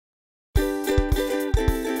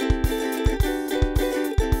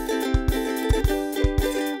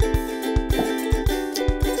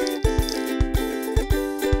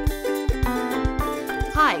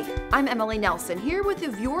I'm Emily Nelson, here with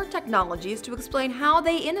Avure Technologies to explain how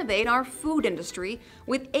they innovate our food industry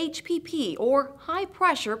with HPP, or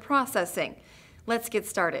high-pressure processing. Let's get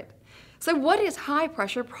started. So what is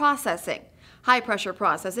high-pressure processing? High-pressure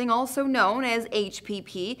processing, also known as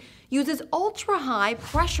HPP, uses ultra-high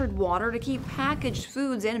pressured water to keep packaged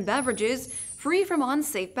foods and beverages free from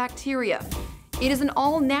unsafe bacteria. It is an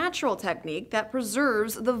all-natural technique that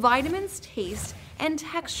preserves the vitamins, taste, and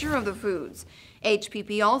texture of the foods.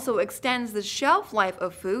 HPP also extends the shelf life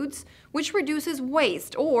of foods, which reduces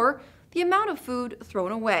waste or the amount of food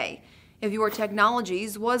thrown away. Avure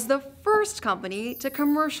Technologies was the first company to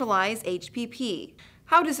commercialize HPP.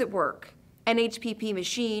 How does it work? An HPP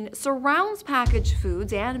machine surrounds packaged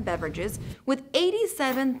foods and beverages with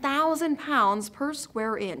 87,000 pounds per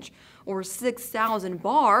square inch, or 6,000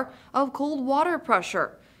 bar of cold water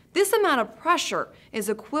pressure. This amount of pressure is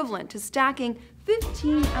equivalent to stacking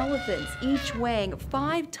 15 elephants, each weighing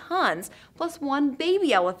 5 tons, plus one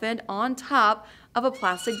baby elephant on top of a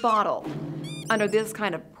plastic bottle. Under this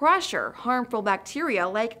kind of pressure, harmful bacteria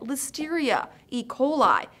like Listeria, E.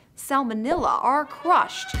 coli, Salmonella are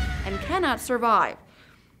crushed and cannot survive.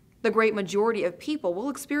 The great majority of people will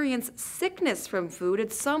experience sickness from food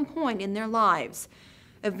at some point in their lives.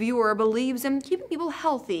 Avure believes in keeping people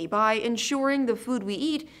healthy by ensuring the food we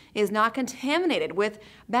eat is not contaminated with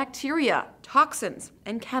bacteria, toxins,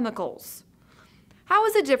 and chemicals. How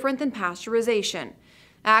is it different than pasteurization?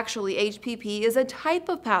 Actually, HPP is a type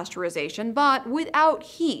of pasteurization, but without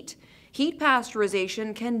heat. Heat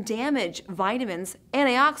pasteurization can damage vitamins,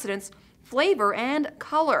 antioxidants, flavor, and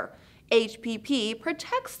color. HPP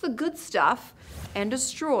protects the good stuff and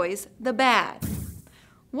destroys the bad.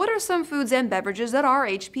 What are some foods and beverages that are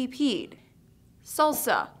HPP'd?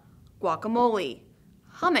 Salsa, guacamole,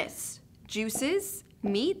 hummus, juices,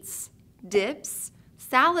 meats, dips,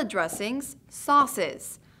 salad dressings,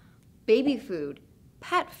 sauces, baby food,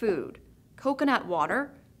 pet food, coconut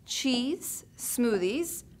water, cheese,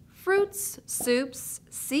 smoothies, fruits, soups,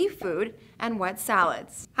 seafood, and wet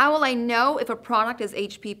salads. How will I know if a product is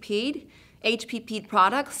HPP'd? HPP'd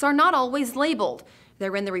products are not always labeled.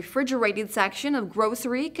 They're in the refrigerated section of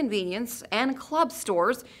grocery, convenience, and club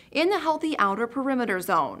stores in the healthy outer perimeter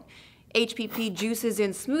zone. HPP juices in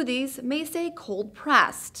smoothies may say cold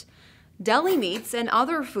pressed. Deli meats and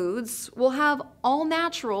other foods will have all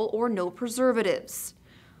natural or no preservatives.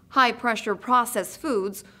 High-pressure processed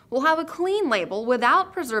foods will have a clean label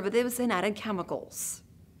without preservatives and added chemicals.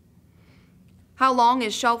 How long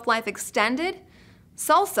is shelf life extended?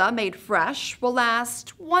 Salsa made fresh will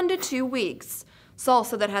last 1 to 2 weeks.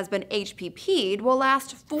 Salsa that has been HPP'd will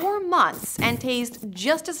last 4 months and taste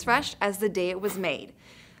just as fresh as the day it was made.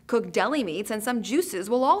 Cooked deli meats and some juices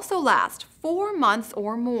will also last 4 months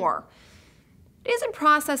or more. Isn't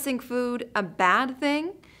processing food a bad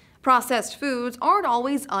thing? Processed foods aren't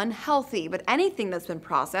always unhealthy, but anything that's been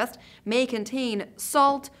processed may contain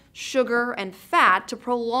salt, sugar, and fat to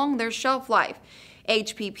prolong their shelf life.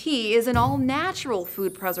 HPP is an all-natural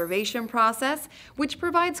food preservation process which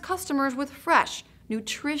provides customers with fresh,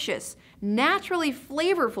 nutritious, naturally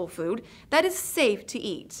flavorful food that is safe to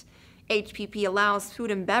eat. HPP allows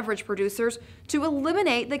food and beverage producers to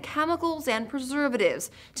eliminate the chemicals and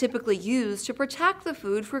preservatives typically used to protect the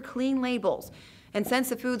food for clean labels. And since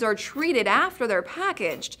the foods are treated after they're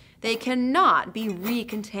packaged, they cannot be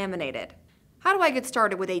recontaminated. How do I get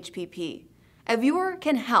started with HPP? Avure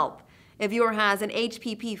can help. Avure has an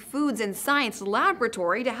HPP Foods and Science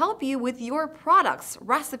Laboratory to help you with your products,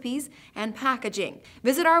 recipes, and packaging.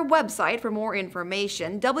 Visit our website for more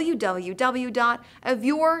information,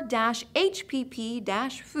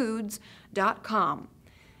 www.avure-hpp-foods.com.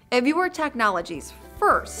 Avure Technologies,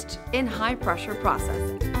 first in high-pressure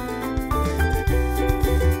processing.